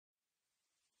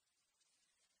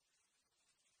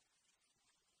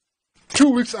2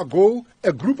 weeks ago,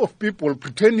 a group of people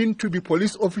pretending to be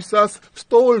police officers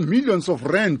stole millions of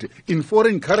rand in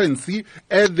foreign currency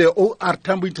at the OR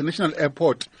Tambo International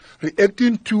Airport.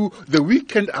 Reacting to the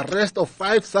weekend arrest of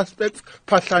 5 suspects,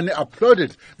 Phahlane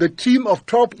applauded the team of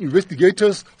top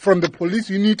investigators from the police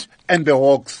unit and the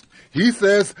Hawks. He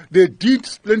says they did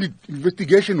splendid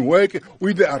investigation work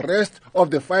with the arrest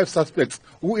of the 5 suspects,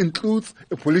 who includes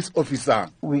a police officer.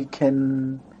 We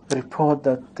can report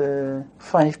that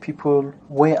 5 people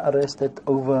were arrested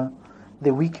over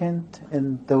the weekend,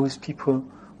 and those people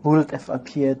would have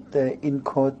appeared in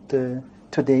court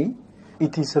today.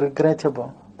 It is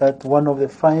regrettable that one of the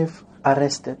 5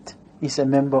 arrested is a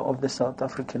member of the South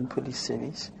African Police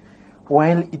Service.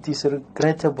 While it is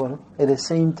regrettable, at the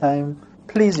same time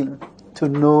pleasing to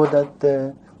know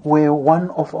that where one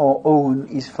of our own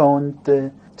is found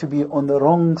to be on the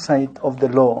wrong side of the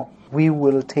law, we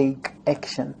will take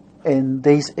action, and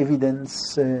there is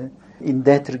evidence in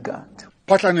that regard.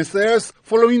 Phahlane says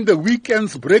following the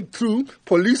weekend's breakthrough,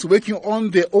 police working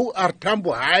on the OR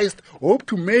Tambo heist hope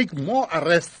to make more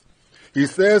arrests. He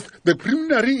says the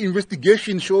preliminary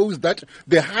investigation shows that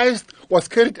the heist was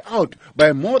carried out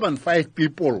by more than 5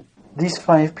 people. These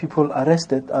 5 people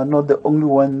arrested are not the only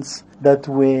ones that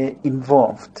were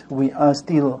involved. We are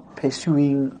still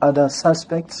pursuing other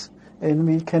suspects, and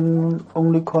we can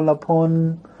only call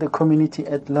upon the community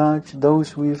at large,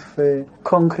 those with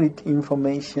concrete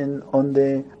information on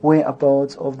the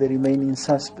whereabouts of the remaining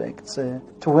suspects,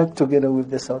 to work together with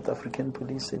the South African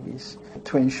Police Service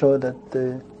to ensure that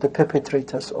the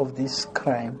perpetrators of this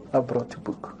crime are brought to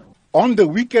book. On the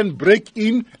weekend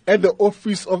break-in at the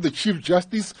office of the Chief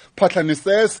Justice, Phahlane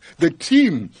says the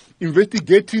team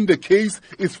investigating the case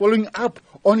is following up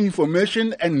on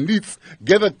information and leads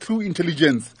gathered through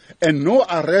intelligence, and no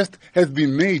arrest has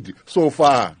been made so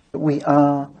far. We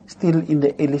are still in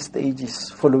the early stages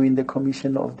following the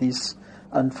commission of this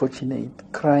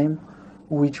unfortunate crime,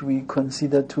 which we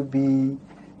consider to be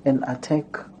an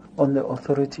attack on the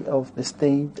authority of the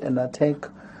state, an attack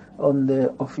on the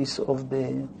office of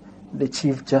the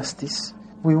Chief Justice.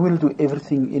 We will do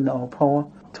everything in our power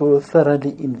to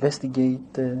thoroughly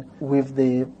investigate with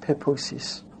the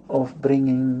purposes of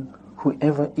bringing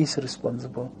whoever is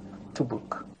responsible to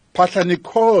book. Phahlane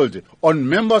called on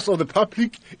members of the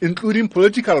public, including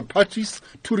political parties,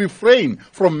 to refrain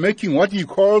from making what he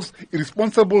calls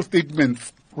irresponsible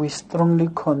statements. We strongly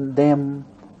condemn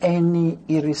any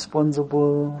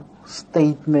irresponsible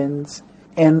statements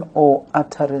and or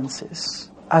utterances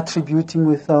attributing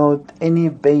without any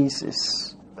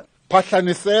basis.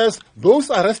 Phahlane says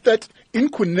those arrested in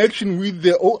connection with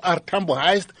the OR Tambo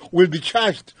heist will be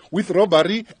charged with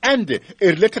robbery and a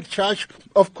related charge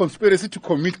of conspiracy to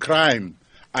commit crime.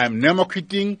 I am Nemo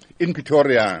Kitting in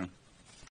Pretoria.